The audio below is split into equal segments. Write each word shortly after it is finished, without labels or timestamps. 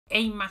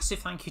A massive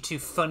thank you to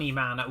Funny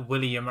Man,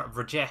 William,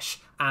 Rajesh,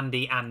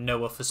 Andy and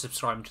Noah for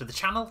subscribing to the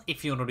channel.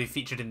 If you want to be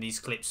featured in these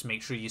clips,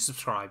 make sure you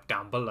subscribe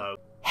down below.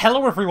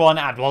 Hello everyone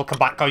and welcome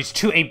back guys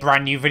to a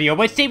brand new video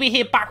where today we're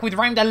here back with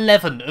round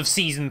 11 of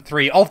season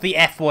 3 of the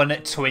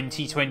F1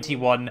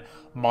 2021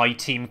 My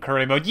Team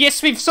career mode.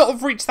 Yes, we've sort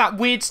of reached that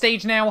weird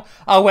stage now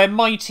where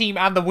my team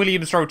and the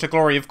Williams Road to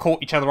Glory have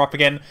caught each other up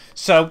again.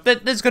 So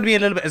there's going to be a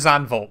little bit of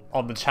Zandvoort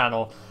on the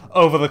channel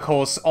over the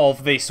course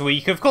of this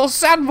week. Of course,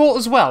 Zandvoort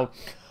as well.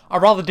 A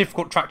rather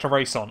difficult track to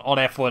race on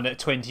F1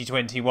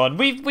 2021.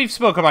 We've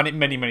spoken about it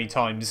many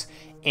times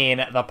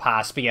in the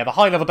past. But yeah, the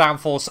high-level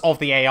downforce of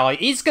the AI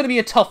is going to be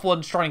a tough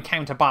one to try and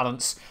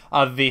counterbalance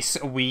this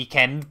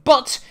weekend.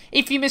 But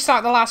if you missed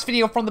out the last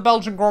video from the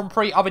Belgian Grand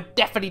Prix, I would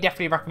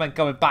definitely recommend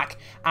going back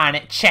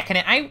and checking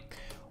it out.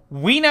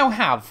 We now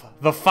have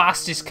the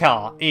fastest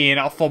car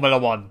in Formula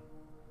 1.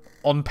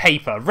 On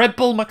paper. Red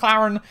Bull,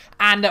 McLaren,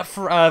 and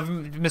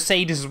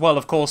Mercedes as well,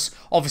 of course,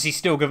 obviously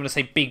still giving us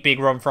a big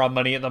run for our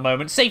money at the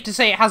moment. Safe to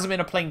say it hasn't been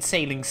a plain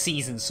sailing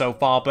season so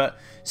far, but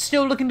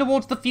still looking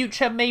towards the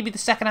future. Maybe the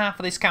second half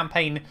of this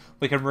campaign,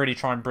 we can really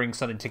try and bring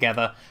something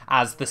together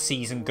as the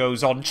season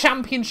goes on.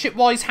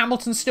 Championship-wise,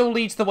 Hamilton still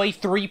leads the way,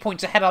 3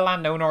 points ahead of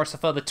Lando Norris, a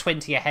further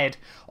 20 ahead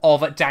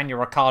of Daniel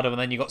Ricciardo, and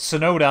then you've got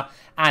Tsunoda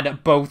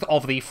and both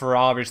of the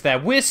Ferraris there.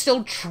 We're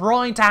still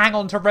trying to hang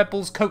on to Red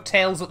Bull's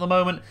coattails at the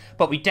moment,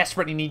 but we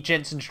desperately need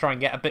Jensen to try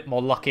and get a bit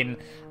more luck in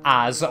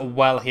as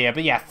well here.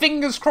 But yeah,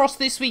 fingers crossed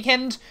this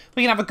weekend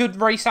we can have a good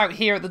race out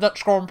here at the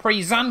Dutch Grand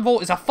Prix.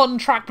 Zandvoort is a fun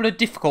track, but a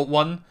difficult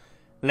one.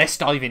 Let's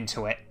dive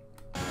into it.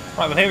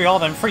 Right, well here we are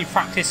then, free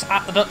practice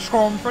at the Dutch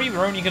Grand Prix.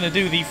 We're only going to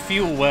do the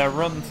fuel wear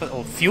run,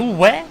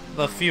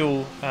 the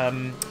fuel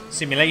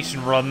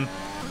simulation run,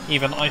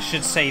 even I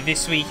should say,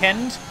 this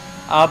weekend.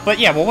 But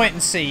yeah, we'll wait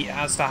and see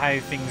as to how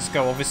things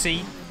go.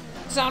 Obviously,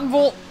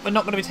 Zandvoort, we're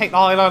not going to be taking the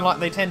high line like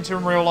they tend to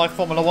in real life.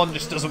 Formula 1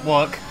 just doesn't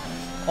work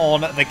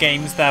on the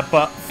games there.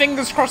 But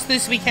fingers crossed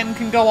this weekend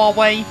can go our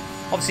way.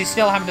 Obviously,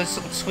 still having to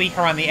sort of tweak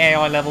around the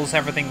AI levels,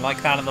 everything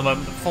like that at the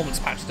moment. The performance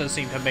patch does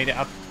seem to have made it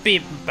a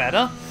bit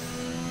better,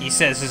 he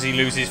says, as he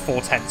loses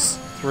 4/10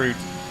 through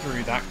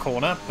that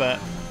corner. But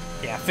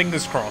yeah,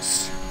 fingers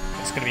crossed.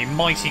 It's going to be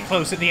mighty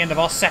close at the end of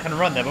our second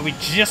run there, but we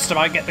just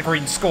about get the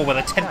green score with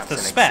a 10th to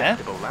spare.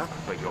 Lap,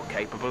 but you're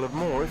capable of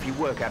more if you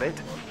work at it.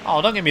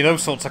 Oh, don't give me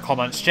those sorts of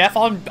comments, Jeff.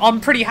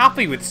 I'm pretty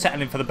happy with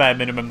settling for the bare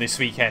minimum this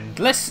weekend.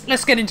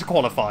 Let's get into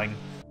qualifying.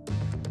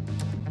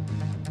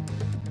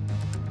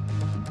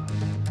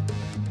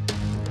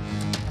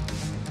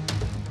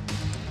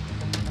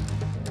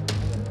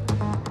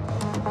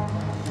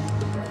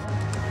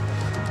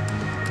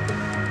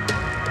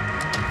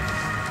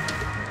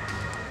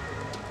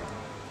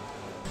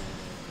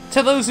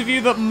 To those of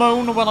you that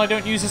moan when I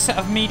don't use a set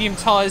of medium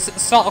tyres at the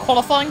start of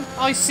qualifying,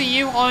 I see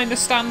you. I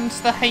understand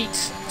the hate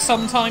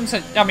sometimes.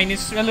 I mean,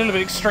 it's a little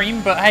bit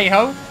extreme, but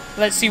hey-ho.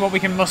 Let's see what we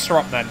can muster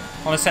up then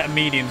on a set of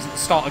mediums at the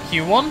start of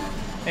Q1.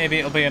 Maybe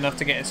it'll be enough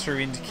to get us through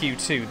into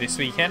Q2 this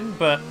weekend,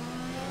 but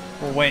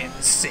we'll wait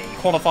and see.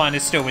 Qualifying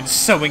has still been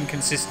so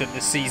inconsistent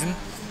this season.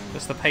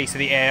 Just the pace of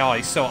the AI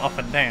so up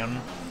and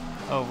down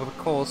over the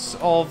course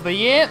of the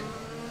year.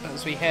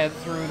 As we head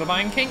through the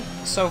banking,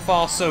 so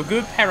far so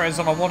good. Perez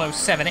on a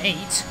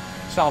 107.8,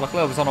 Charles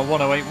Leclerc was on a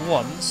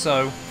 108.1,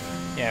 so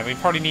yeah, we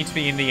probably need to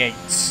be in the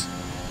 8s.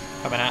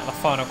 Coming out of the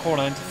final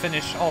corner and to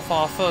finish off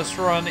our first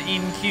run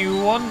in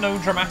Q1. No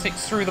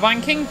dramatics through the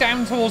banking.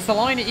 Down towards the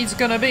line, it is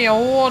going to be a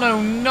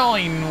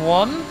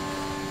 109.1.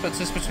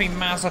 Puts us between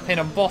Mazepin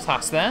and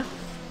Bottas there.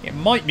 It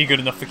might be good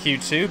enough for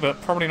Q2,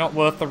 but probably not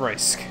worth the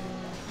risk.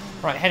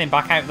 Right, heading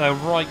back out though,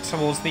 right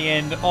towards the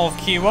end of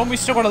Q1. We've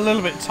still got a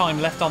little bit of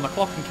time left on the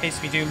clock in case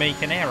we do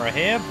make an error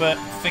here, but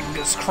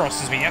fingers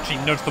crossed as we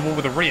actually nudge the wall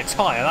with a rear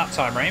tyre that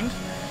time round.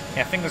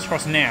 Yeah, fingers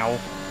crossed now.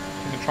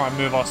 We can try and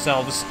move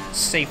ourselves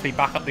safely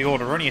back up the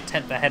order. We're only a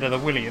 10th ahead of the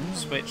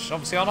Williams, which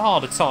obviously on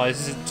harder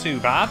tyres isn't too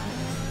bad,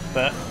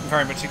 but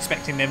very much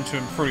expecting them to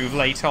improve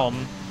late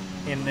on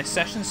in this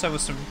session. So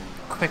with some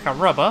quicker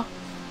rubber,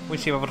 we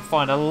should be able to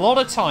find a lot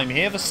of time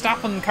here.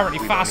 Verstappen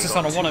currently fastest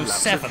on a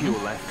 107.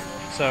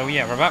 So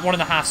yeah, we're about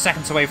 1.5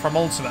 seconds away from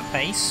ultimate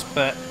pace,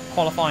 but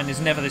qualifying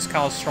is never this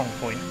car's strong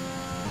point.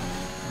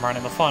 Right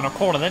in the final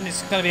corner then,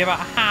 it's going to be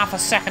about a ½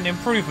 second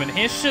improvement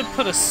here. Should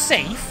put us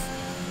safe,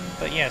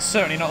 but yeah,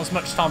 certainly not as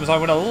much time as I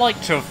would have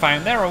liked to have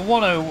found there. A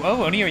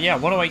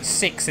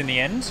 108.6 in the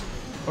end.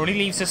 Only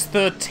leaves us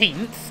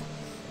 13th,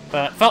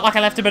 but felt like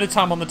I left a bit of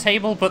time on the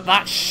table, but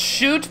that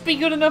should be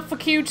good enough for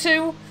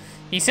Q2.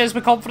 He says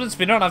with confidence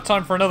we don't have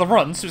time for another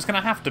run, so it's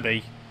going to have to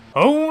be.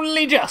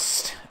 Only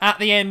just at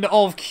the end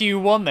of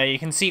Q1 there, you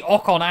can see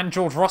Ocon and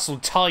George Russell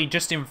tied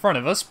just in front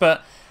of us,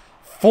 but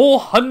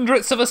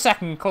 0.04 of a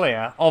second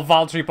clear of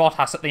Valtteri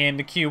Bottas at the end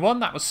of Q1.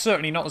 That was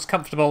certainly not as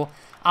comfortable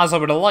as I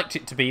would have liked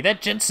it to be there.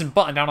 Jensen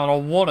button down on a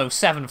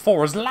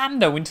 107.4 as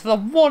Lando into the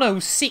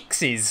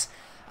 106s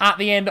at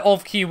the end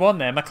of Q1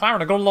 there. McLaren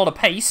have got a lot of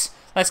pace.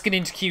 Let's get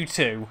into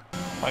Q2.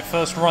 Right,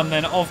 first run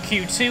then of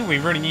Q2. We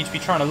really need to be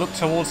trying to look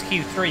towards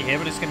Q3 here,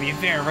 but it's going to be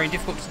very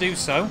difficult to do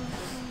so.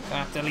 I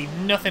have to leave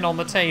nothing on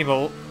the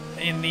table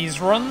in these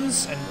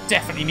runs, and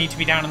definitely need to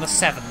be down in the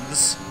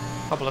 7s.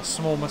 A couple of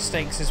small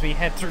mistakes as we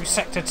head through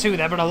Sector 2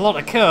 there, but a lot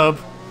of curb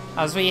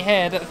as we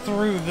head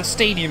through the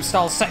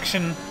stadium-style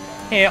section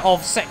here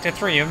of Sector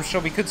 3. I'm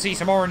sure we could see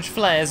some orange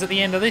flares at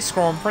the end of this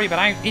Grand Prix, but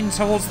out in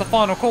towards the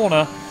final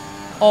corner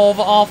of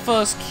our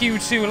first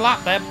Q2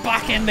 lap there.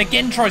 Back end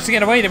again tries to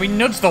get away there. We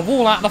nudge the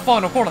wall out of the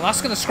final corner.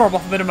 That's going to scrub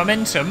off a bit of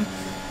momentum.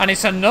 And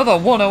it's another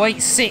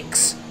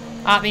 108.6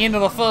 at the end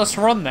of the first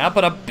run there,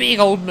 but a big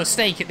old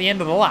mistake at the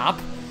end of the lap.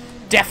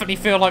 Definitely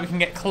feel like we can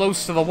get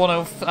close to the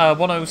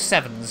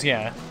 107s,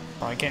 yeah.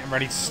 Right, getting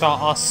ready to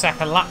start our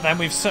second lap then.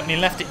 We've certainly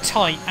left it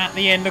tight at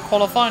the end of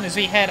qualifying as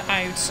we head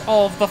out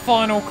of the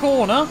final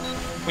corner.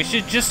 We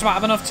should just about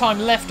have enough time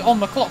left on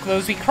the clock though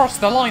as we cross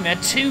the line there.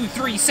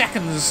 2-3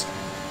 seconds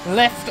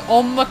left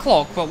on the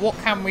clock, but what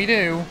can we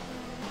do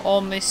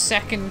on this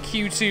second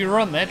Q2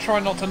 run there?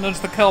 Try not to nudge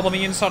the curb on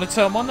the inside of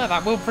turn 1 there.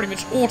 That will pretty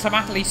much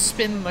automatically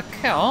spin the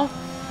car.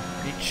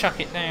 You chuck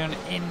it down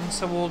in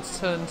towards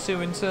turn 2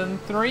 and turn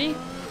 3.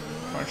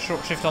 Right,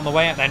 short shift on the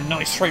way out there.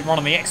 Nice straight run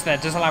on the X there.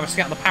 Does allow us to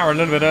get the power a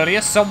little bit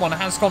earlier. Someone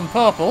has gone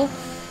purple.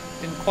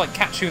 Didn't quite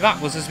catch who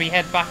that was as we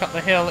head back up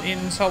the hill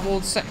in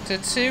towards Sector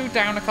 2.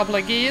 Down a couple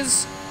of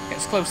gears.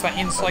 Gets close to that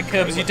inside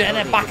curb as you dare.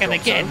 They're back in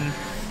again.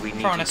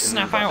 Trying to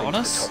snap out on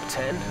us. Top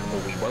 10,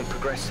 or we won't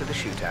progress to the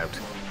shootout.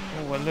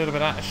 Oh, a little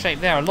bit out of shape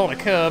there. A lot of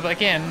curb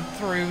again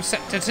through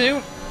Sector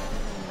 2.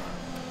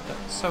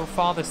 But so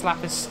far this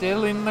lap is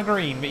still in the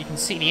green, but you can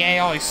see the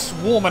AI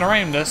swarming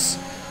around us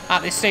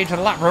at this stage of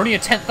the lap. We're only a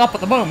 10th up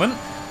at the moment.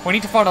 We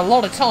need to find a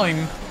lot of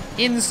time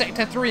in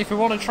Sector 3 if we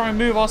want to try and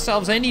move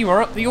ourselves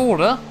anywhere up the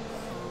order.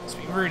 So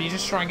we really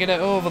just try and get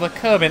it over the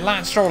curb in.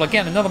 Lance Stroll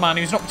again, another man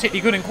who's not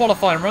particularly good in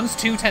qualifying runs.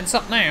 2 tenths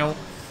up now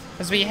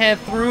as we head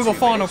through the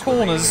final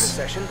corners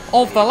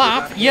of the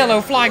lap.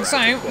 Yellow flags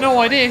out. No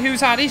idea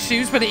who's had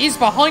issues, but it is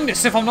behind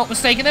us if I'm not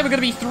mistaken. Then we're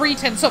going to be 3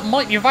 tenths up.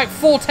 Might be about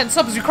 4 tenths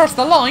up as we cross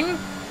the line,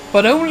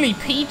 but only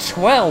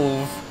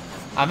P12.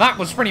 And that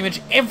was pretty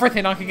much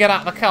everything I could get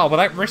out of the car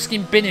without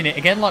risking binning it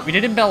again like we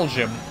did in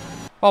Belgium.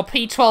 While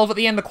P12 at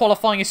the end of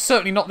qualifying is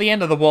certainly not the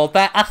end of the world.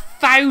 They're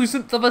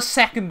 1,000th of a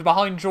second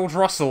behind George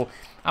Russell.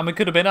 And we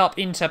could have been up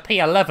into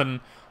P11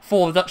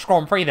 for the Dutch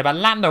Grand Prix there. But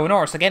Lando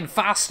Norris, again,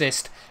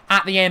 fastest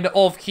at the end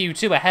of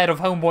Q2 ahead of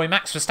homeboy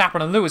Max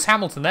Verstappen and Lewis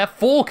Hamilton there.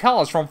 4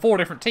 cars from 4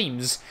 different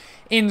teams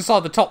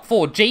inside the top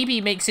 4.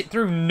 JB makes it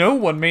through. No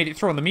one made it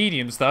through on the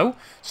mediums, though.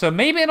 So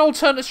maybe an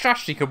alternate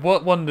strategy could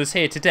work wonders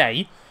here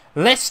today.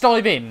 Let's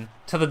dive in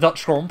to the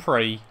Dutch Grand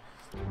Prix.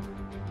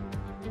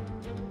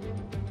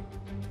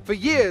 For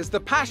years, the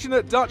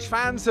passionate Dutch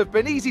fans have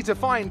been easy to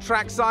find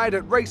trackside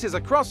at races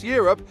across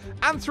Europe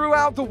and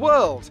throughout the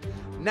world.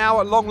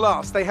 Now, at long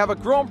last, they have a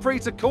Grand Prix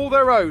to call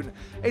their own.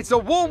 It's a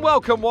warm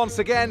welcome once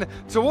again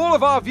to all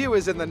of our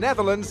viewers in the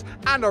Netherlands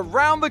and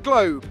around the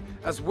globe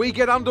as we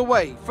get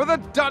underway for the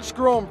Dutch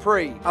Grand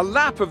Prix. A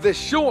lap of this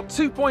short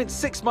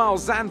 2.6 mile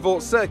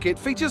Zandvoort circuit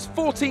features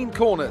 14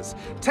 corners,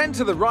 10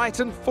 to the right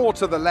and 4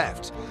 to the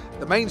left.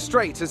 The main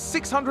straight is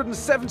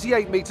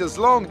 678 metres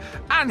long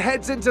and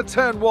heads into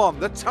turn 1,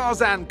 the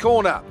Tarzan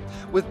corner.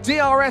 With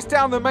DRS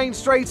down the main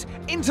straight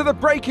into the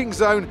braking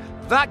zone,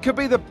 that could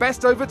be the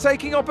best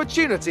overtaking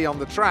opportunity on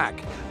the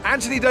track.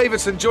 Anthony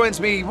Davidson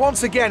joins me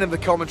once again in the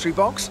commentary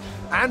box.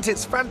 And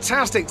it's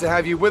fantastic to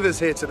have you with us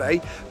here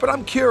today, but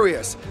I'm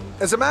curious,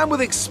 as a man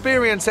with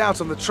experience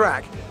out on the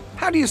track,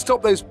 how do you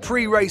stop those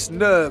pre-race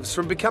nerves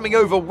from becoming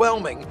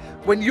overwhelming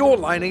when you're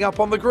lining up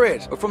on the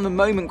grid? Well, from the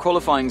moment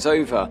qualifying's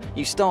over,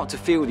 you start to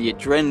feel the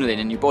adrenaline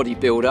in your body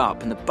build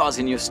up and the buzz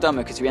in your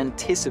stomach as you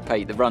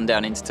anticipate the run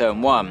down into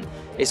turn 1.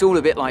 It's all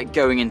a bit like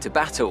going into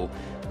battle,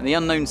 and the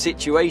unknown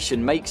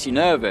situation makes you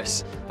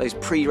nervous. Those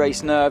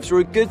pre-race nerves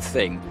are a good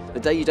thing. The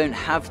day you don't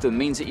have them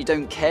means that you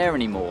don't care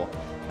anymore.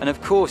 And of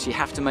course, you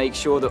have to make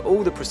sure that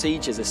all the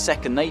procedures are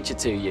second nature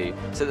to you,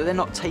 so that they're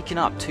not taking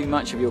up too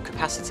much of your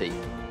capacity.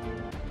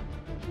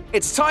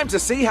 It's time to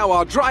see how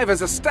our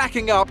drivers are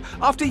stacking up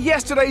after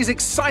yesterday's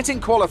exciting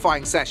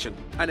qualifying session.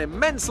 An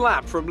immense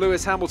lap from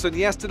Lewis Hamilton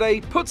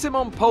yesterday puts him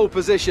on pole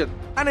position,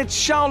 and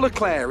it's Charles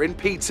Leclerc in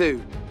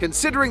P2.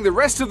 Considering the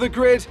rest of the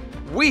grid,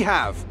 we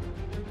have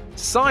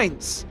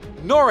Sainz,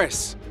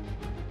 Norris,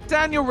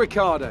 Daniel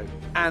Ricciardo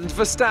and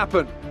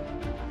Verstappen,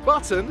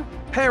 Button,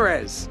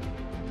 Perez,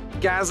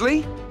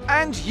 Gasly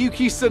and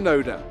Yuki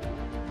Tsunoda,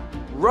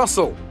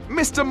 Russell,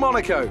 Mr.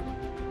 Monaco,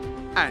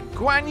 and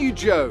Guan Yu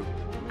Zhou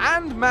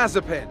and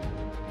Mazepin,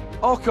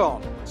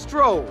 Ocon,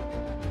 Stroll,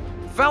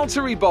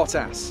 Valtteri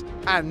Bottas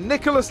and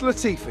Nicholas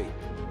Latifi,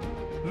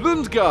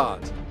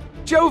 Lundgaard,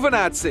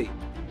 Giovinazzi,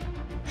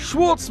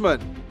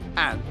 Schwartzman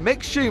and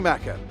Mick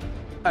Schumacher.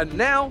 And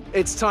now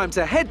it's time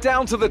to head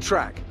down to the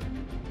track.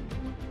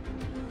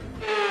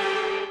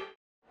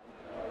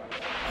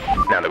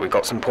 Now that we've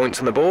got some points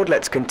on the board,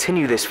 let's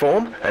continue this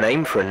form and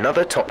aim for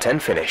another top 10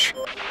 finish.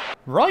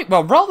 Right,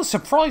 well, rather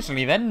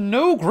surprisingly then,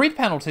 no grid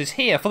penalties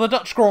here for the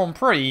Dutch Grand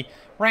Prix,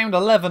 round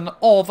 11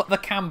 of the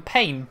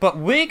campaign. But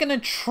we're going to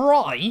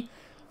try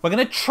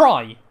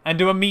and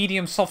do a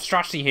medium soft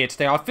strategy here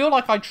today. I feel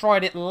like I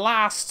tried it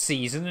last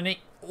season and it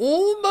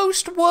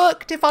almost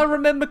worked, if I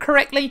remember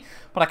correctly,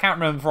 but I can't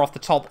remember off the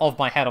top of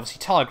my head. Obviously,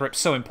 tyre grip's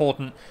so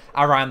important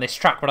around this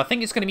track, but I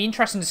think it's going to be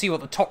interesting to see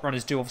what the top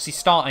runners do, obviously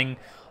starting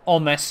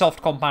on their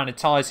soft compounded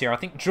tyres here. I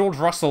think George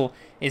Russell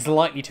is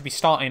likely to be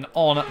starting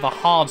on the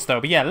hards,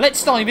 though. But yeah,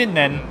 let's dive in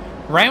then.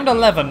 Round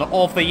 11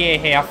 of the year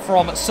here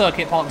from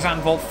Circuit Park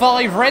Zandvoort.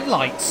 5 red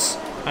lights,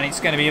 and it's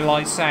going to be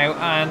lights out,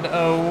 and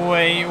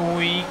away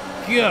we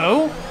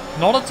go.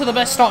 Not up to the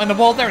best start in the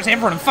world there. It's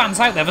everyone and fans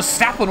out there.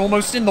 Verstappen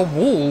almost in the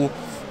wall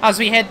as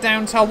we head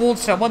down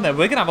towards turn 1 there.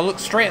 We're going to have a look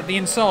straight at the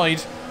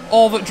inside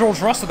of George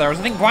Russell there, as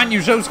I think Guan Yu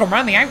Zhou's gone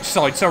around the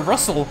outside, so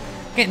Russell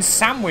getting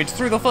sandwiched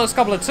through the first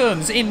couple of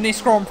turns in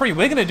this Grand Prix.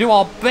 We're going to do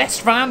our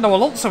best Fernando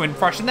Alonso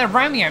impression there,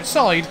 round the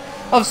outside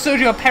of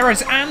Sergio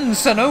Perez and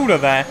Tsunoda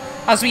there,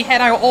 as we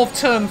head out of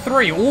turn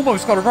 3.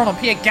 Almost got a run on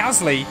Pierre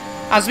Gasly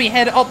as we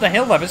head up the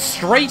hill there, but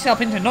straight up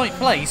into ninth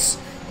place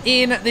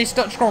in this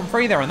Dutch Grand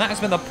Prix there, and that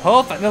has been the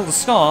perfect little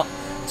start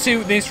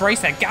to this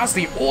race there.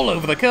 Gasly all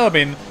over the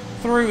curbing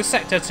through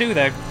Sector 2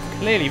 there.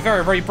 Clearly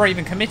very, very brave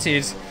and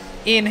committed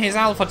in his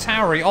Alpha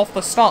Tauri off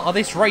the start of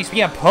this race. But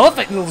yeah,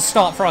 perfect little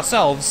start for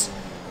ourselves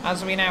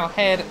as we now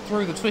head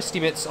through the twisty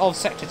bits of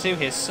Sector 2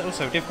 here.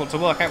 So difficult to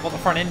work out what the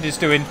front end is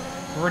doing.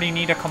 Really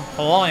need a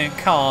compliant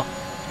car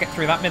to get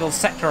through that middle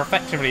sector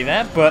effectively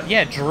there. But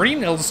yeah, dream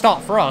little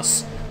start for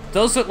us.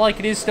 Does look like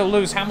it is still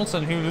Lewis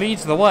Hamilton who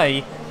leads the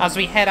way as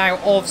we head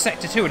out of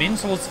Sector 2 and in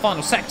towards the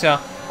final sector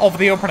of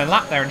the opening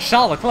lap there. And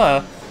Charles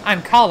Leclerc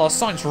and Carlos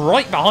Sainz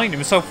right behind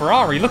him. So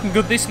Ferrari looking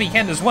good this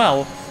weekend as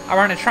well,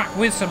 around a track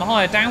with some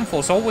higher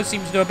downforce. So always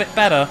seems to do a bit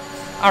better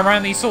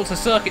around these sorts of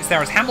circuits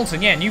there, as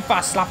Hamilton, yeah, new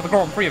fast lap of the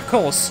Grand Prix, of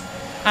course,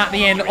 at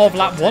the end of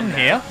lap 1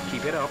 here.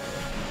 Keep it up.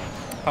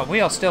 But we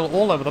are still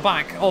all over the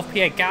back of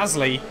Pierre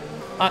Gasly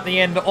at the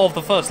end of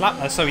the first lap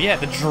there. So yeah,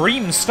 the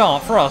dream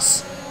start for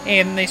us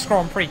in this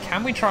Grand Prix.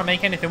 Can we try and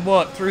make anything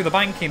work through the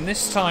banking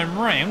this time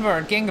round? We're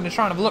again going to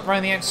try and have a look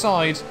around the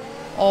outside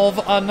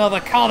of another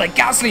car there.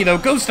 Gasly, though,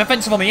 goes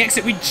defensive on the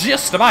exit. We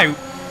just about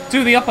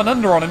do the up and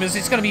under on him, as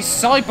it's going to be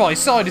side by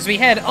side as we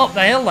head up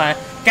the hill there.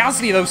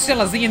 Gasly, though, still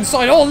has the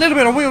inside. Oh, a little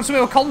bit of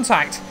wheel-to-wheel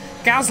contact.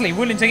 Gasly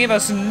willing to give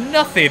us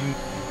nothing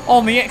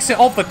on the exit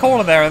of the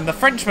corner there, and the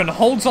Frenchman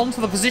holds on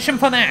to the position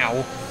for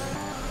now.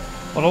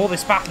 But all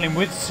this battling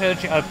with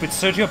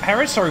Sergio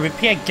Perez, with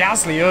Pierre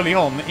Gasly early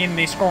on in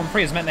this Grand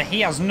Prix has meant that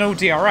he has no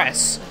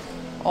DRS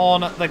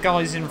on the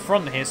guys in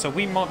front here, so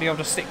we might be able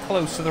to stick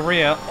close to the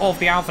rear of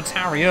the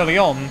AlphaTauri early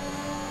on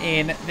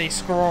in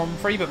this Grand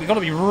Prix. But we've got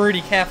to be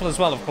really careful as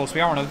well, of course.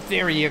 We are on a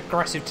very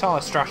aggressive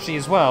tyre strategy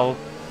as well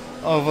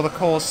over the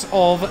course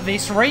of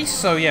this race.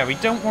 So yeah, we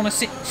don't want to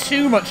sit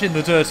too much in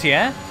the dirty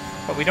air,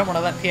 but we don't want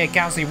to let Pierre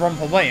Gasly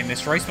romp away in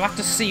this race. We'll have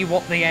to see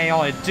what the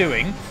AI are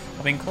doing.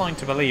 I'm inclined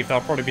to believe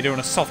they'll probably be doing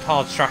a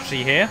soft-hard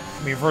strategy here.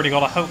 We've really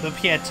got to hope that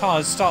Pierre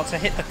tyres start to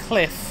hit the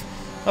cliff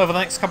over the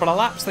next couple of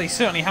laps. They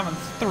certainly haven't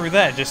through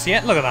there just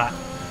yet. Look at that.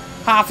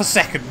 Half a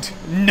second.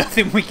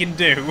 Nothing we can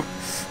do.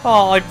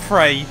 Oh, I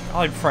pray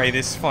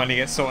this finally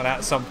gets sorted out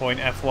at some point,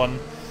 F1.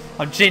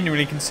 I'm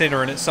genuinely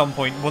considering at some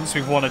point, once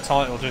we've won a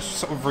title, just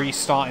sort of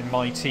restarting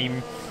my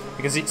team.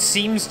 Because it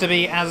seems to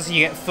be, as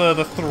you get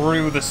further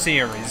through the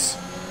series,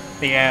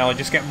 the AI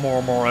just get more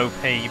and more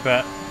OP.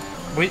 But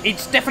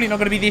it's definitely not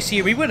going to be this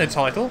year we win a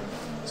title.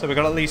 So we've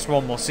got at least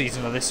one more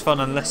season of this fun,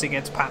 unless it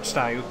gets patched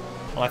out.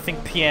 Well, I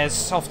think Pierre's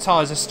soft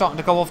tyres are starting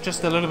to go off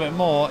just a little bit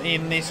more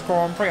in this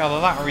Grand Prix.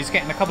 Either that or he's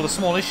getting a couple of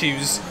small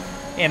issues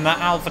in that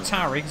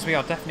AlphaTauri, because we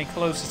are definitely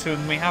closer to him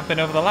than we have been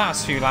over the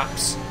last few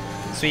laps.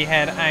 So we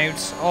head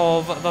out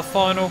of the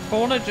final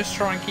corner, just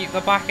try and keep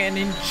the back end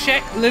in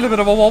check. A little bit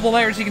of a wobble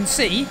there, as you can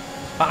see.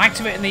 But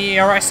activating the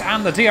ERS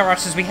and the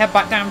DRS as we head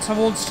back down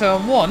towards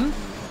turn 1.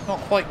 Not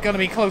quite going to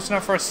be close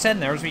enough for a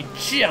send there, as we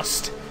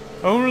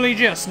only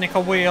just nick a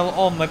wheel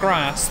on the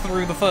grass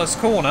through the first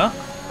corner.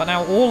 But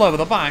now all over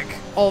the back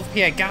of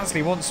Pierre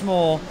Gasly once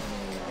more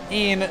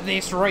in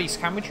this race.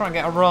 Can we try and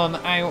get a run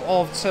out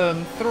of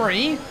turn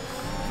 3?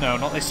 No,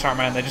 not this time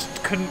around. They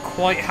just couldn't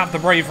quite have the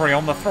bravery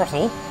on the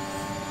throttle.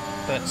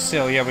 But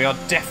still, yeah, we are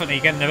definitely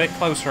getting a bit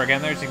closer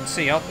again there, as you can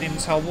see, up in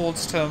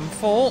towards turn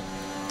 4.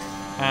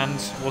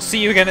 And we'll see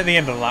you again at the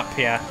end of the lap,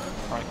 Pierre.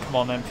 Right, come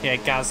on then, Pierre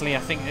Gasly. I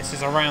think this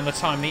is around the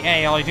time the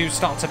AI do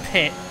start to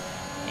pit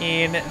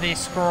in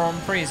this Grand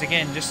Prix.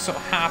 Again, just sort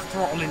of half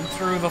throttling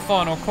through the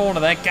final corner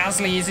there.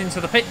 Gasly is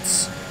into the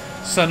pits.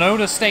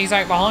 Tsunoda stays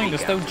out behind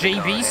us, though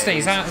JB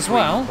stays out as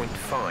well.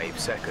 3.5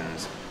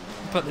 seconds.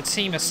 But the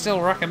team is still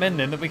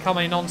recommending that we come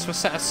in onto a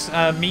set of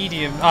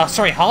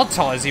hard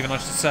tyres even, I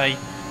should say,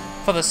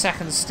 for the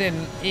second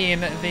stint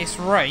in this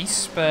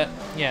race. But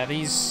yeah,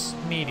 these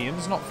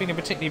mediums not feeling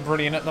particularly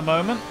brilliant at the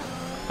moment.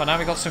 But now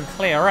we've got some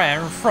clear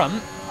air in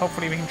front.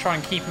 Hopefully we can try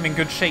and keep them in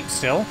good shape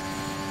still.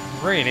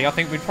 Really, I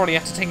think we'd probably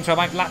have to take them to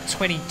about lap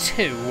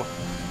 22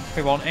 if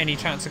we want any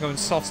chance of going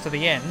softs to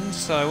the end.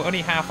 So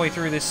only halfway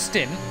through this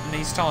stint, and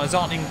these tyres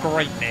aren't in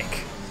great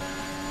nick.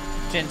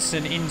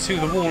 Jensen into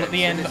the wall at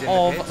the end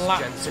of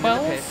lap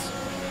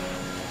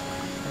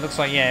 12. It looks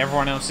like, yeah,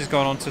 everyone else is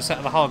going on to a set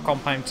of the hard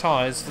compound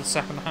tyres for the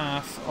second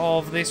half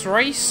of this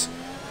race.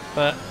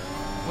 But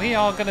we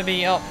are going to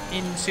be up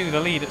into the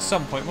lead at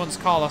some point once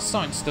Carlos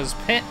Sainz does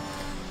pit.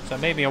 So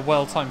maybe a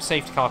well-timed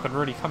safety car could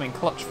really come in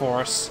clutch for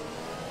us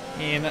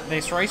in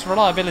this race.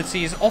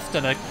 Reliability is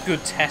often a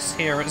good test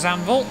here at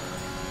Zandvoort.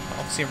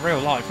 Obviously in real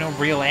life, no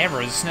real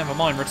errors, never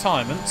mind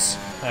retirements.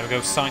 There we go,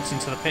 Sainz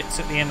into the pits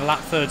at the end of lap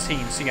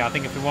 13. So yeah, I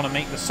think if we want to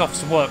make the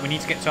softs work, we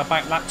need to get to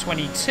about lap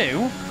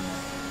 22.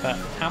 But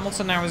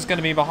Hamilton now is going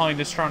to be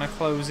behind us trying to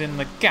close in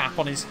the gap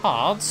on his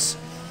hards.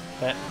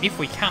 But if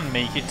we can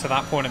make it to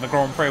that point in the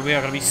Grand Prix, we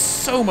are going to be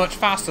so much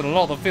faster than a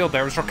lot of the field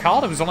there, as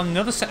Ricciardo's on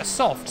another set of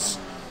softs.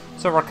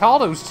 So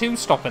Ricciardo's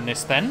two-stopping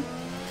this then.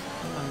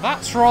 And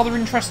that's rather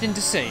interesting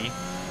to see.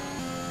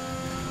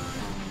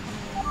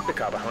 The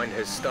car behind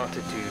has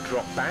started to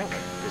drop back.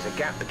 There's a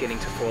gap beginning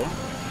to form.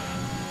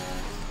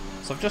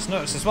 So I've just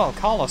noticed as well,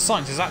 Carlos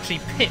Sainz has actually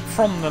pit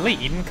from the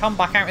lead and come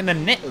back out in the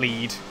net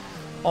lead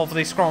of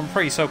this Grand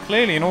Prix. So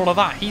clearly in all of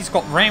that, he's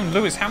got round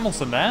Lewis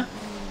Hamilton there.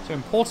 So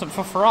important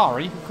for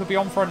Ferrari, who could be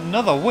on for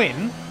another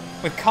win.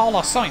 With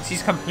Carlos Sainz,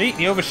 he's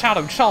completely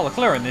overshadowed Charles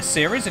Leclerc in this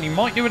series, and he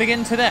might do it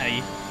again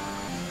today.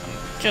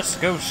 And just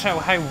to go show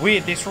how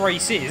weird this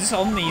race is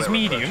on these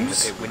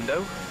mediums. The pit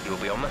window, you'll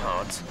be on the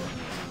hards.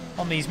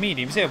 On these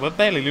mediums here, we're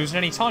barely losing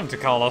any time to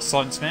Carlos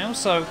Sainz now,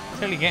 so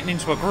clearly getting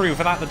into a groove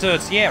without the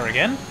dirty air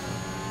again.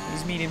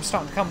 These mediums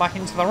starting to come back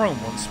into their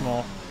own once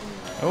more.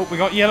 Oh, we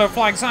got yellow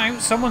flags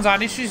out. Someone's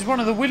had issues with one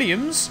of the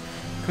Williams.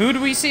 Could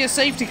we see a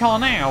safety car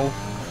now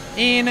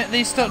in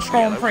this Dutch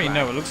Grand Prix?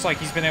 No, it looks like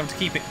he's been able to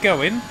keep it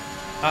going.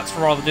 That's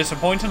rather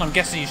disappointing. I'm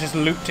guessing he's just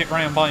looped it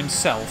round by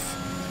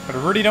himself. But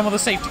we're really done with the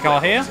safety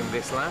car here.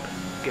 This lap,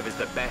 give us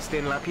the best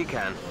in lap you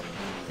can.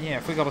 Yeah,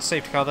 if we got a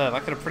safety car there,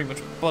 that could have pretty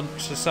much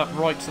bunched us up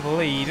right to the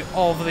lead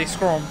of this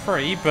Grand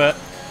Prix, but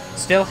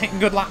still hitting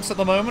good laps at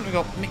the moment. We've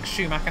got Mick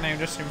Schumacher now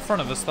just in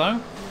front of us,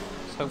 though.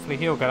 So hopefully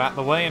he'll get out of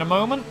the way in a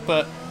moment,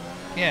 but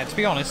yeah, to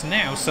be honest,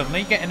 now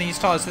suddenly getting these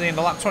tyres to the end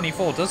of lap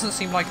 24 doesn't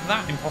seem like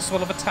that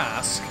impossible of a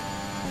task.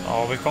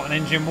 Oh, we've got an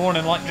engine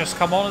warning light just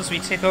come on as we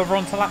tick over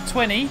onto lap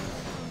 20.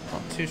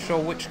 Not too sure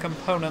which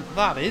component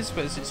that is,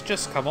 but as it's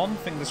just come on,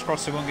 fingers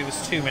crossed it won't give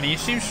us too many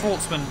issues.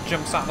 Schwartzman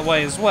jumps out of the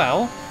way as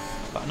well.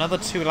 But another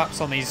 2 laps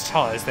on these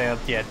tyres. They are,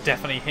 yeah,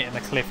 definitely hitting the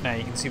cliff now.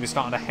 You can see we're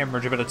starting to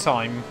hemorrhage a bit of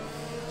time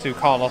to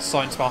Carlos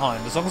Sainz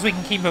behind. As long as we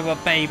can keep him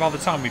at bay by the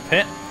time we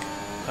pit,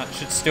 that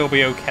should still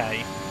be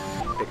okay.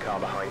 The car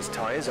behind's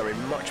tyres are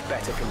in much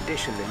better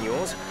condition than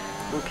yours.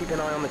 We'll keep an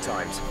eye on the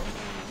times.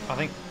 I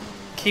think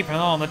keeping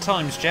an eye on the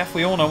times, Jeff.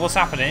 We all know what's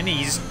happening.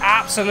 He's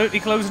absolutely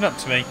closing up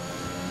to me.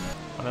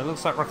 And it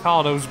looks like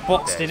Ricciardo's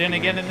boxed it in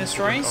again in this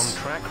race.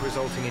 On track,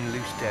 resulting in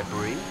loose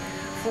debris.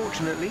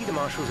 Fortunately, the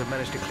marshals have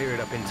managed to clear it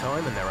up in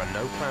time, and there are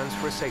no plans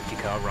for a safety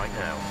car right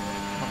now.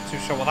 Not too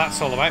sure what that's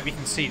all about. We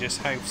can see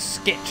just how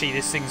sketchy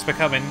this thing's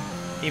becoming,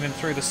 even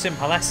through the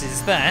simple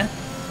S's there.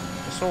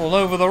 Just all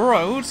over the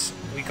road.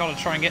 We've got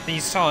to try and get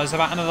these tyres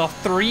about another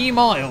 3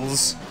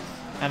 miles,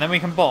 and then we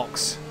can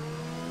box.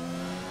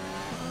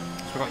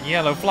 So we've got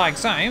yellow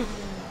flags out.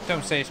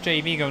 Don't say it's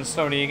JB going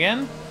slowly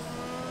again.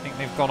 I think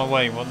they've gone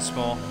away once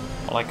more.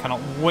 Well, I cannot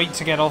wait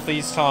to get off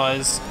these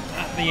tyres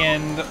at the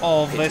end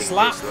of this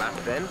lap.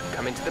 Then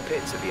come into the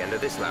pits at the end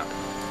of this lap.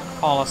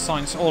 Carlos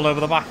Sainz all over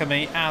the back of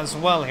me as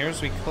well here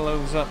as we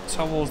close up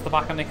towards the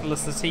back of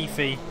Nicholas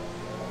Latifi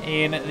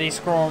in this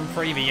Grand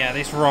Prix. But yeah,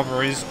 this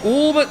rubber is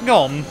all but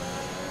gone.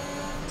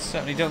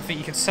 Certainly don't think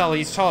you could sell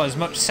these tyres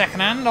much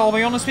second-hand, I'll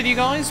be honest with you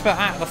guys. But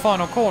at the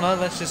final corner,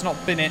 let's just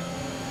not bin it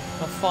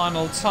the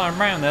final time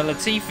round there.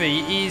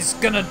 Latifi is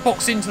going to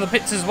box into the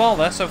pits as well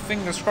there, so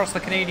fingers crossed the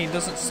Canadian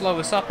doesn't slow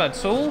us up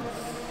at all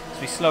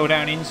as we slow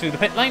down into the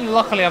pit lane.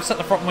 Luckily I've set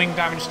the front wing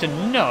damage to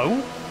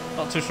no.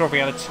 Not too sure if we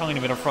had a tiny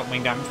bit of front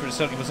wing damage, but it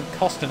certainly wasn't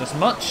costing us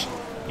much.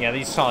 Yeah,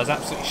 these tyres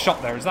absolutely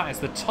shot there, as that is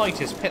the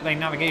tightest pit lane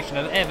navigation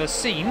I've ever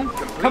seen.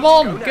 Come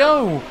on,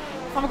 go!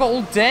 Haven't got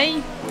all day.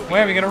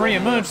 Where are we going to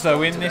re-emerge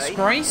though in this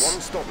race?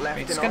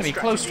 It's going to be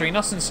close between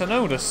us and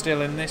Tsunoda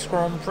still in this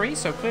Grand Prix,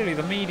 so clearly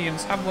the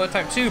mediums haven't worked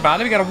out too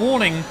badly. We got a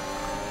warning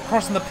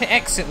crossing the pit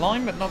exit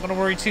line, but not going to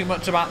worry too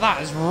much about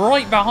that. It's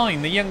right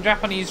behind the young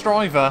Japanese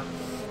driver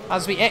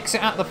as we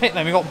exit out the pit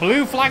lane. We've got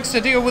blue flags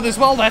to deal with as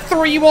well. They're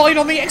 3 wide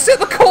on the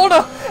exit of the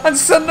corner, and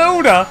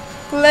Tsunoda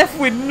left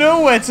with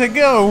nowhere to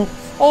go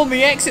on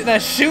the exit there.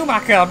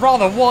 Schumacher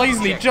rather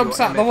wisely jumps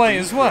out the way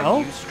as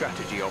well.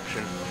 Strategy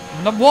option.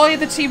 Why are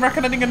the team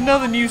recommending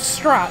another new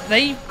strat?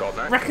 They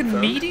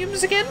reckon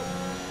mediums again?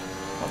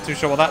 Not too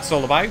sure what that's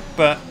all about,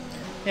 but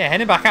yeah,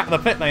 heading back out of the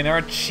pit lane there.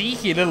 A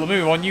cheeky little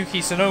move on Yuki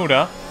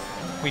Tsunoda.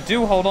 We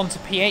do hold on to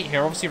P8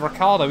 here. Obviously,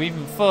 Ricciardo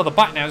even further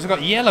back now. We've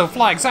got yellow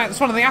flags out.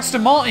 That's one of the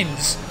Aston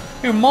Martins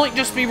who might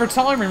just be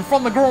retiring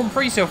from the Grand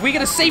Prix. So if we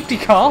get a safety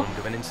car...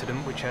 Of an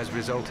incident which has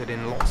resulted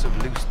in lots of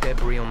loose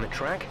debris on the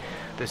track,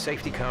 the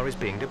safety car is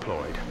being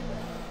deployed.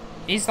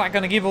 Is that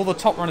going to give all the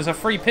top runners a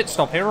free pit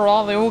stop here, or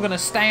are they all going to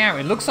stay out?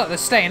 It looks like they're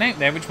staying out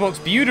there, which works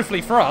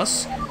beautifully for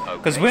us,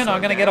 because we're now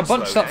going to get a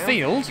bunched up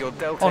field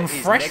on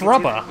fresh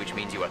rubber. Which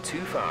means you are too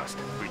fast.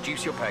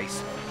 Reduce your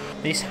pace.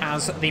 This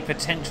has the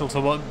potential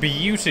to work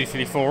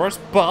beautifully for us,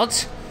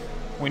 but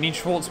we need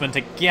Schwartzman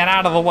to get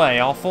out of the way,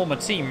 our former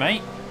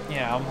teammate.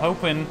 yeah, I'm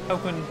hoping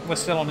we're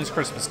still on his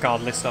Christmas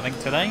card list, I think,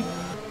 today.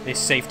 This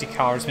safety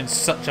car has been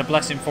such a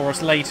blessing for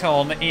us late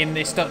on in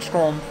this Dutch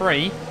Grand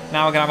Prix.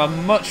 Now we're going to have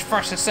a much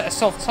fresher set of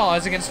soft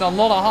tyres against a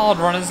lot of hard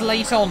runners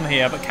late on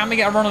here. But can we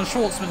get a run on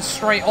Schwartzman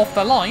straight off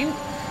the line?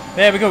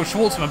 There we go,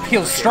 Schwartzman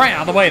peels straight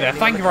out of the way there.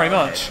 Thank you very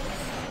much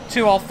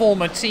to our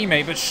former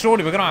teammate. But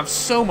surely we're going to have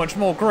so much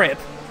more grip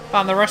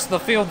than the rest of the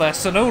field there.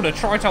 Sonoda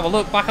tried to have a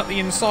look back at the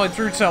inside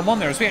through turn 1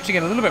 there as we actually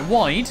get a little bit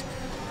wide.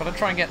 Got to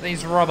try and get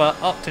these rubber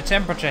up to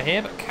temperature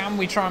here, but can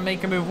we try and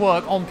make a move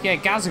work on Pierre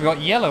Gasly? We've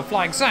got yellow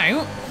flags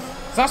out.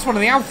 That's one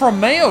of the Alfa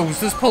Romeos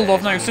that's pulled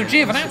off now, so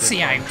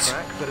Giovinazzi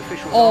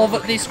out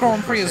of this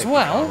Grand Prix as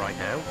well.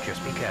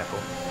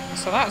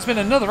 So that's been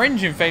another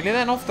engine failure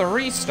then off the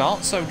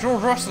restart, so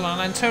George Russell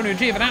and Antonio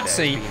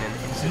Giovinazzi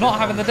not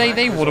having the day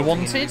they would have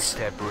wanted.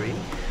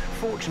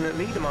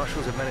 Fortunately, the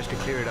marshals have managed to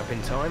clear it up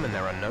in time and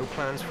there are no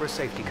plans for a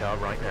safety car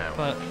right now.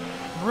 But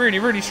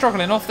really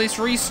struggling off this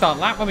restart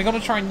lap when we've got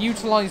to try and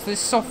utilise this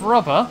soft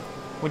rubber.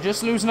 We're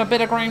just losing a bit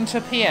of ground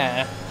to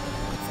Pierre.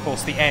 Of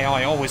course, the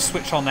AI always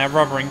switch on their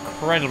rubber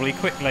incredibly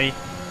quickly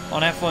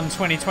on F1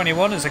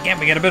 2021, as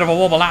again we get a bit of a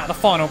wobble out of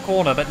the final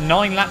corner, but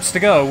 9 laps to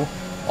go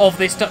of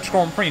this Dutch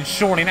Grand Prix, and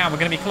surely now we're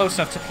going to be close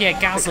enough to Pierre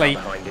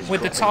Gasly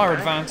with the tyre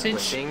advantage.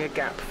 Seeing a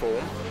gap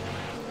form.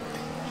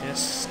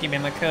 Just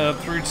skimming the curb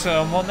through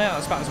turn 1 there.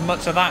 That's about as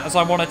much of that as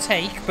I want to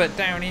take, but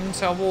down in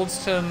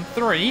towards turn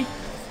 3.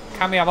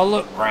 Can we have a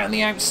look round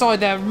the outside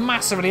there?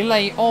 Massively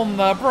late on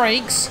the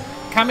brakes.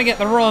 Can we get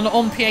the run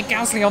on Pierre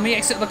Gasly on the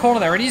exit of the corner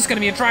there? It is going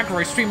to be a drag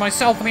race between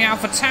myself and the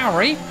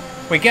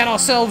AlphaTauri. We get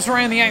ourselves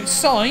around the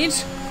outside,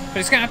 but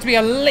it's going to have to be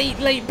a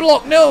late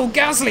block. No,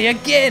 Gasly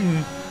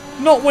again.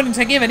 Not willing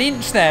to give an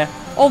inch there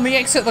on the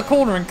exit of the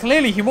corner, and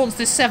clearly he wants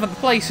this 7th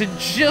place, and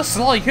just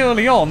like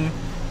early on,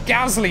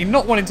 Gasly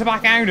not wanting to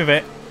back out of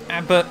it.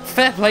 But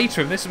fair play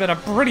to him. This has been a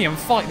brilliant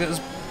fight that has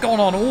gone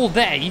on all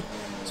day.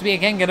 So we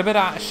again get a bit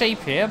out of shape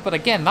here, but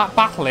again, that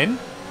battling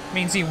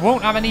means he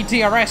won't have any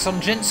DRS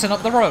on Jensen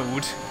up the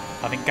road.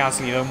 I think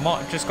Gasly, though, might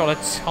have just got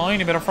a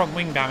tiny bit of front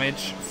wing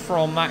damage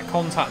from that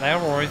contact there,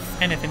 or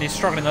if anything, he's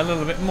struggling a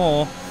little bit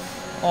more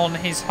on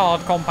his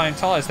hard compound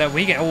tyres there.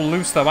 We get all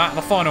loose, though, out of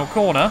the final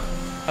corner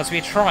as we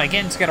try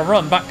again to get a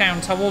run back down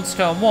towards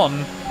turn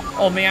 1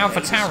 on the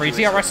AlphaTauri.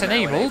 DRS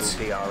enabled.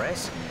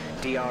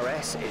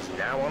 DRS is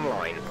now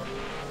online.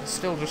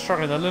 Still just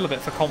struggling a little bit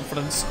for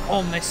confidence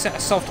on this set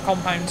of soft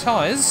compound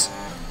tyres.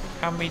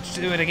 Can we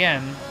do it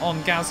again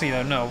on Gasly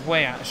though? No,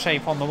 way out of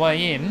shape on the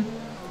way in.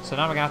 So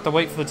now we're going to have to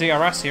wait for the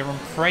DRS here and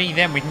pray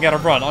then we can get a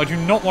run. I do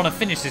not want to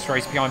finish this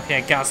race behind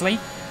Pierre Gasly.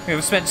 We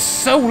have spent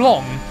so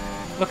long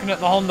looking at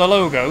the Honda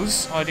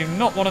logos. I do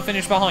not want to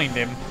finish behind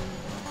him.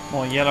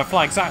 More yellow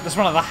flags out. There's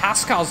one of the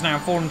Haas cars now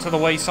fallen to the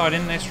wayside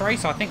in this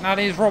race. I think that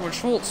is Robert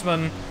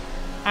Schwartzman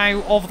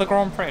out of the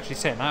Grand Prix. Actually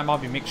saying that might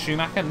be Mick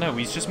Schumacher. No,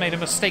 he's just made a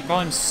mistake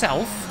by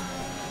himself.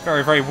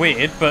 Very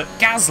weird. But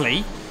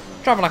Gasly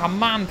driving like a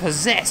man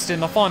possessed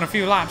in the final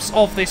few laps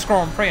of this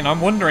Grand Prix, and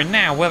I'm wondering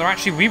now whether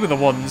actually we were the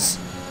ones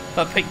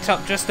that picked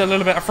up just a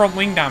little bit of front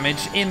wing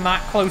damage in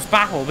that close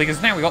battle,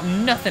 because now we've got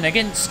nothing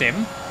against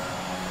him,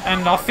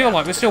 and I feel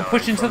like we're still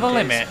pushing to the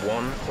limit.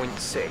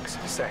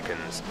 1.6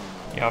 seconds.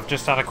 Yeah, I've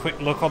just had a quick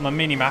look on the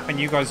mini-map, and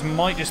you guys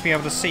might just be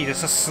able to see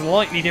there's a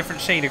slightly different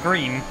shade of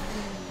green,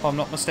 if I'm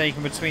not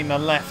mistaken, between the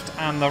left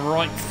and the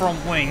right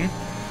front wing.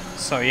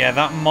 So yeah,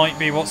 that might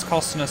be what's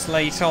costing us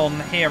late on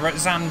here at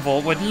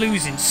Zandvoort. We're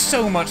losing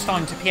so much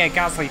time to Pierre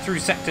Gasly through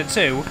Sector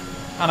 2.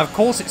 And of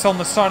course it's on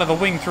the side of the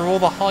wing through all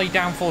the high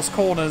downforce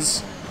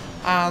corners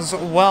as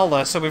well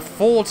there. So with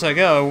 4 to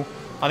go,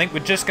 I think we're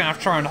just going to have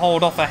to try and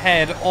hold off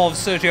ahead of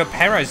Sergio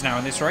Perez now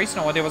in this race.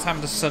 No idea what's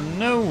happened to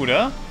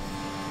Sonoda.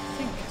 I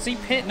think, is he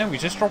pit? No,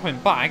 he's just dropping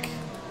back.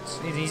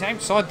 He's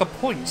outside the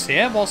points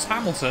here, whilst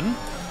Hamilton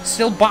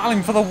still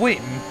battling for the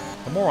win.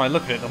 The more I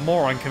look at it, the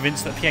more I'm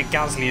convinced that Pierre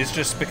Gasly has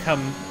just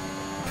become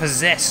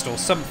possessed or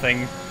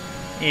something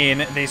in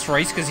this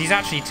race, because he's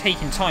actually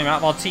taking time out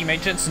of our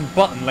teammate Jenson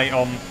Button late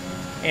on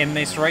in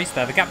this race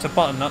there. The gap to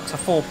Button up to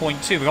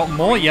 4.2. We've got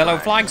more yellow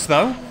flags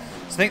though, so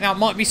I think that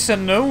might be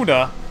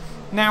Sonoda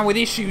now with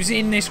issues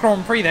in this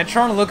Grand Prix. They're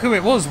trying to look who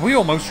it was. We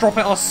almost drop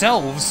it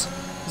ourselves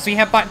as we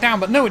head back down,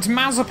 but no, it's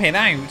Mazepin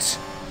out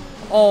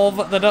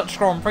of the Dutch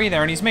Grand Prix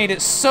there, and he's made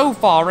it so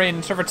far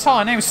in to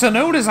retire. Now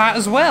Sonoda's out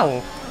as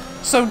well.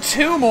 So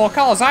 2 more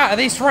cars out of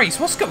this race.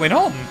 What's going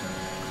on?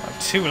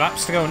 2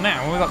 laps to go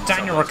now. We've got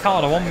Daniel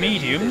Ricciardo on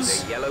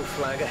mediums. Yellow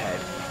flag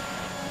ahead.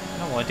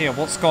 No idea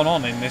what's gone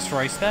on in this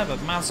race there, but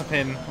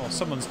Mazepin, well,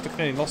 someone's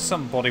clearly lost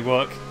some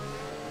bodywork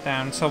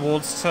down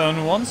towards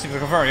turn 1. Seems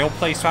like a very odd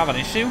place to have an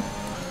issue.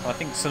 I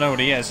think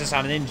Sonoda, yeah, has just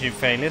had an engine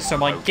failure, so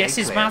my guess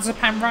is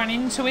Mazepin ran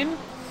into him.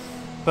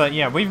 But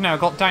yeah, we've now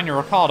got Daniel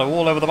Ricciardo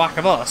all over the back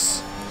of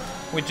us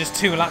with just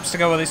 2 laps to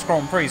go of this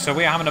Grand Prix, so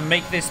we are having to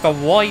make this the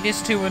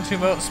widest 2-in-2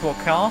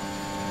 Motorsport car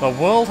the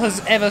world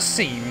has ever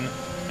seen.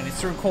 And it's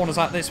through corners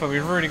like this where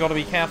we've really got to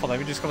be careful there.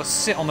 We've just got to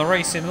sit on the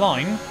racing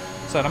line,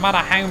 so no matter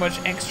how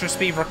much extra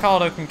speed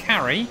Ricciardo can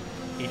carry,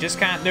 he just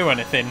can't do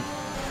anything.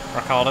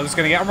 Ricciardo's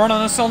going to get a run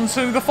on us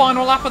onto the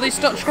final lap of this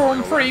Dutch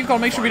Grand Prix. We've got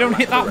to make sure we don't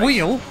hit that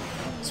wheel.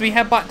 So we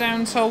head back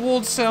down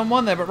towards turn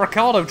 1 there, but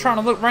Ricciardo trying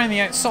to look round the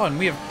outside, and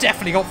we have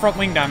definitely got front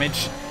wing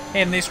damage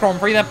in this Grand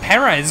Prix there.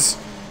 Perez is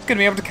going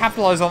to be able to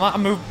capitalise on that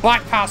and move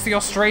back past the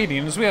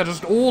Australians. We are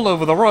just all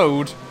over the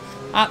road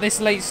at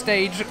this late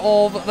stage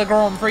of the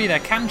Grand Prix there.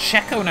 Can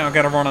Checo now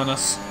get a run on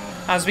us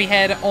as we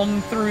head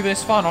on through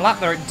this final lap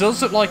there? It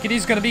does look like it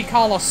is going to be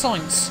Carlos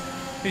Sainz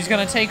who's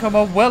going to take home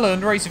a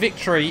well-earned race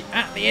victory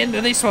at the end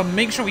of this one.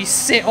 Make sure we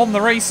sit on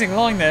the racing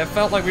line there.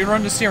 Felt like we were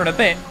understeering a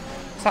bit.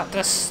 Had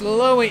to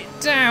slow it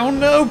down.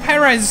 No,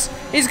 Perez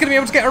is going to be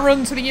able to get a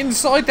run to the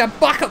inside there.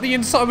 Back up the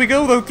inside we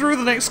go, though, through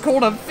the next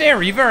corner.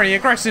 Very, very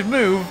aggressive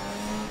move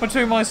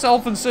between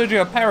myself and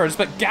Sergio Perez.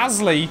 But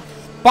GASLY,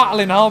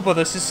 battling hard with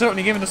us, is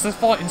certainly giving us the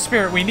fighting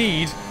spirit we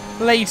need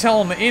late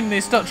on in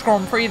this Dutch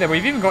Grand Prix there.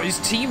 We've even got his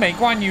teammate,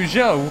 Guan Yu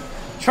Zhou,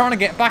 trying to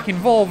get back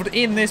involved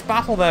in this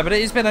battle there. But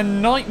it has been a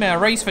nightmare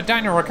race for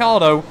Daniel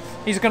Ricciardo.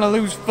 He's going to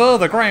lose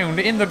further ground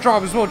in the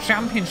Drivers' World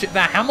Championship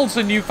there.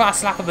 Hamilton, new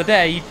fast lap of the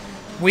day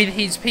with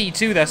his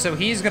P2 there, so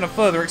he is going to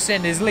further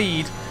extend his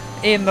lead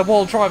in the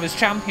World Drivers'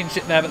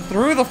 Championship there. But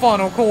through the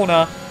final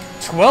corner,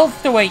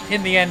 12th to 8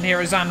 in the end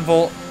here at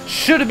Zandvoort.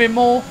 Should have been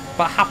more,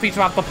 but happy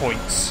to have the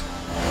points.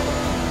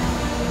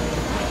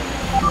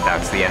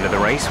 That's the end of the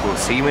race. We'll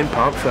see you in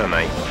Parc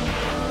Ferme.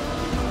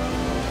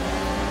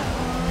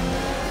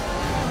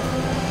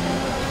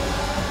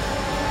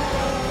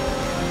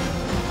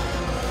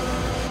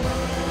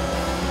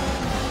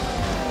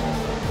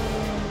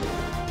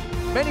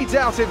 Many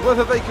doubted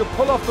whether they could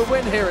pull off the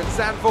win here at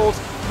Zandvoort,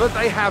 but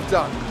they have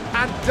done,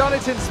 and done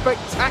it in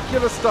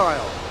spectacular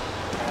style.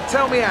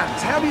 Tell me, Ant,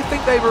 how do you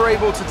think they were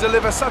able to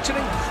deliver such an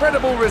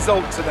incredible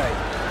result today?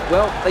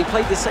 Well, they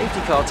played the safety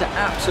car to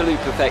absolute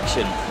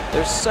perfection.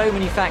 There are so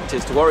many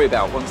factors to worry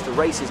about once the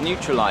race is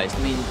neutralised.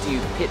 I mean, do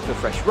you pit for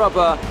fresh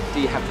rubber?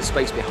 Do you have the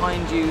space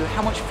behind you?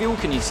 How much fuel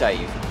can you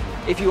save?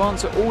 If you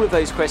answer all of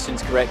those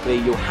questions correctly,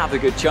 you'll have a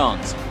good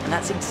chance. And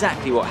that's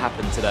exactly what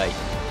happened today.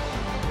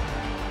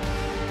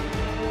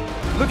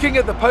 Looking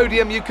at the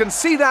podium, you can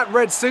see that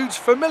red suit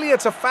familiar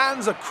to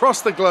fans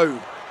across the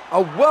globe.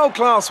 A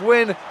world-class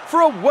win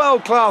for a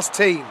world-class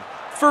team.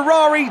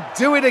 Ferrari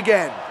do it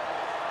again.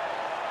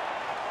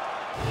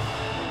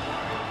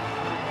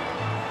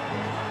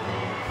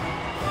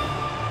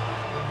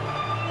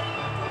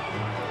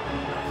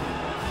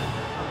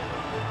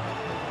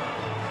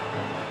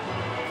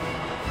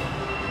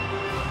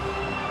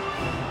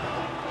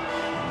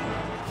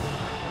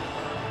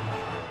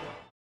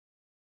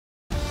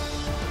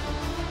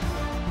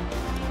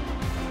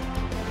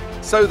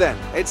 So then,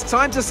 it's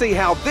time to see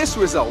how this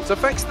result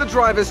affects the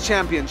Drivers'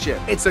 Championship.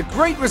 It's a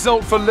great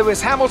result for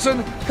Lewis Hamilton,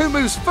 who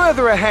moves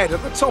further ahead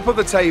at the top of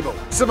the table.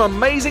 Some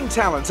amazing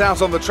talent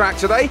out on the track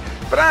today,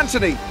 but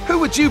Anthony, who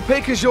would you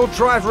pick as your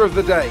driver of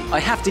the day?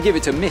 I have to give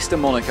it to Mr.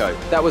 Monaco.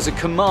 That was a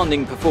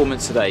commanding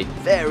performance today.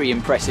 Very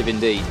impressive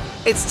indeed.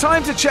 It's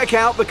time to check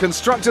out the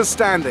Constructors'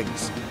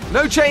 standings.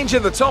 No change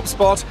in the top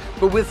spot,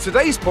 but with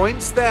today's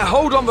points, their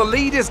hold on the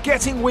lead is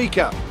getting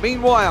weaker.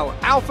 Meanwhile,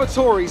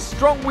 AlphaTauri's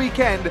strong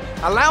weekend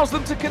allows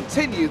them to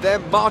continue their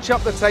march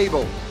up the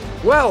table.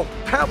 Well,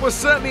 that was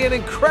certainly an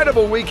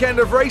incredible weekend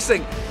of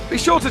racing. Be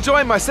sure to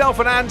join myself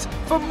and Ant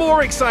for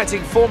more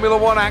exciting Formula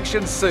One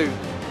action soon.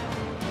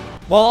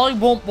 Well, I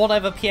want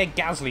whatever Pierre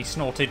Gasly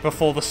snorted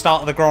before the start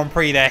of the Grand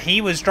Prix there.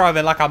 He was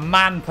driving like a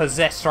man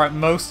possessed throughout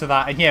most of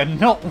that, and yeah,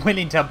 not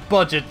willing to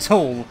budge at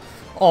all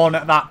on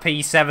that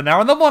P7 there.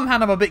 On the one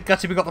hand, I'm a bit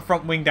gutted we got the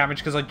front wing damage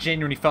because I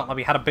genuinely felt like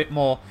we had a bit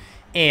more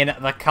in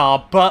the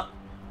car. But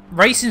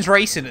racing's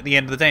racing at the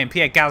end of the day, and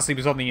Pierre Gasly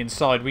was on the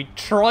inside. We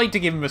tried to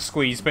give him a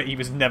squeeze, but he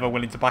was never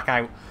willing to back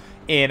out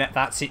in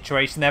that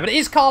situation there. But it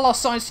is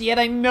Carlos Sainz, yet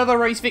another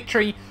race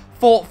victory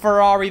for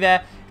Ferrari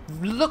there.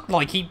 Looked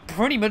like he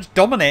pretty much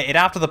dominated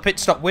after the pit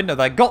stop window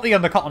there. Got the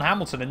undercut on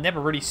Hamilton and never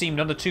really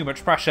seemed under too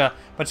much pressure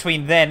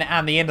between then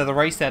and the end of the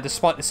race there,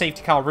 despite the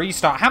safety car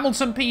restart.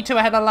 Hamilton P2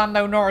 ahead of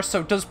Lando Norris,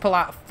 so does pull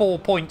out 4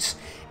 points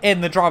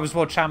in the Drivers'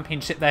 World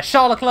Championship there.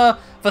 Charles Leclerc,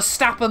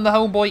 Verstappen, the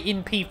homeboy,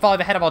 in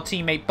P5 ahead of our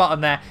teammate Button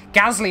there.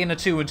 Gasly in a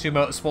 2-2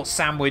 Motorsport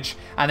sandwich,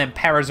 and then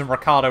Perez and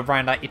Ricciardo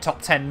round out your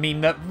top 10,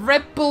 mean that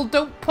Red Bull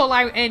don't pull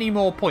out any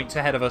more points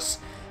ahead of us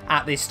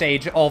at this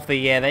stage of the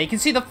year there. You can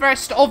see the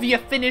first of your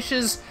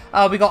finishers.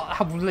 We got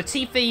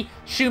Latifi,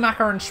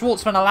 Schumacher and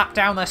Schwartzman a lap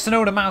down there.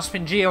 Tsunoda,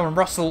 Mazepin, Gio and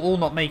Russell all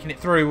not making it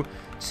through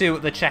to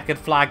the checkered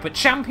flag. But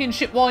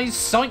championship-wise,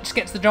 Sainz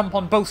gets the jump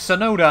on both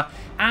Tsunoda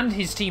and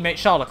his teammate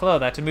Charles Leclerc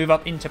there to move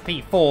up into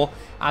P4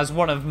 as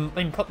one of,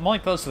 in my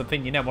personal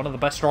opinion, one of the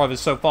best drivers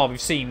so far we've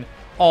seen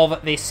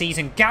of this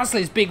season.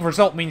 Gasly's big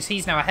result means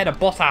he's now ahead of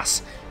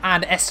Bottas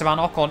and Esteban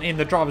Ocon in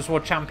the Drivers'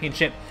 World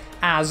Championship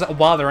as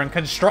well there. And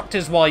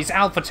constructors-wise,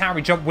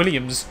 AlphaTauri jumped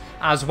Williams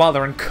as well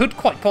there and could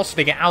quite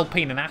possibly get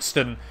Alpine and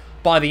Aston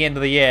by the end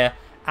of the year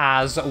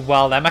as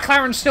well there.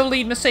 McLaren still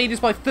lead Mercedes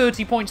by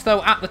 30 points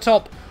though at the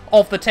top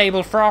of the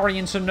table. Ferrari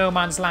in some no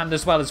man's land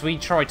as well as we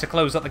try to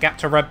close up the gap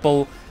to Red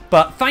Bull.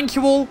 But thank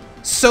you all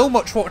so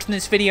much for watching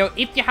this video.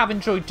 If you have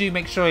enjoyed, do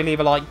make sure you leave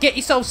a like. Get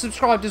yourself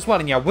subscribed as well,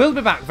 and yeah, we'll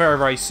be back very,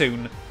 very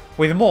soon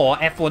with more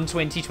F1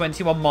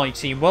 2021 My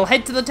Team. We'll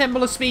head to the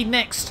Temple of Speed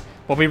next.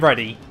 We'll be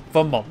ready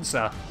for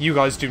Monza. You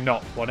guys do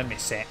not want to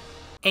miss it.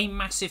 A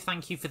massive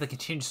thank you for the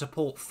continued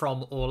support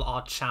from all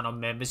our channel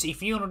members.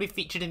 If you want to be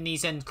featured in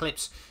these end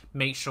clips,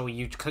 make sure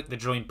you click the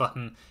join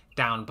button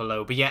down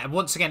below. But yeah,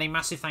 once again, a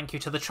massive thank you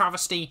to the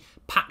Travesty,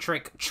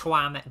 Patrick,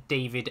 Chuan,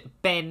 David,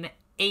 Ben,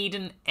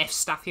 Aiden, F.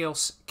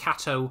 Stathios,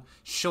 Cato,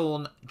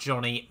 Sean,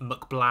 Johnny,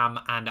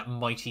 McBlam, and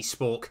Mighty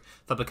Spork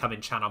for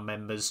becoming channel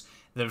members.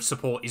 The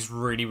support is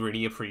really,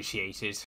 really appreciated.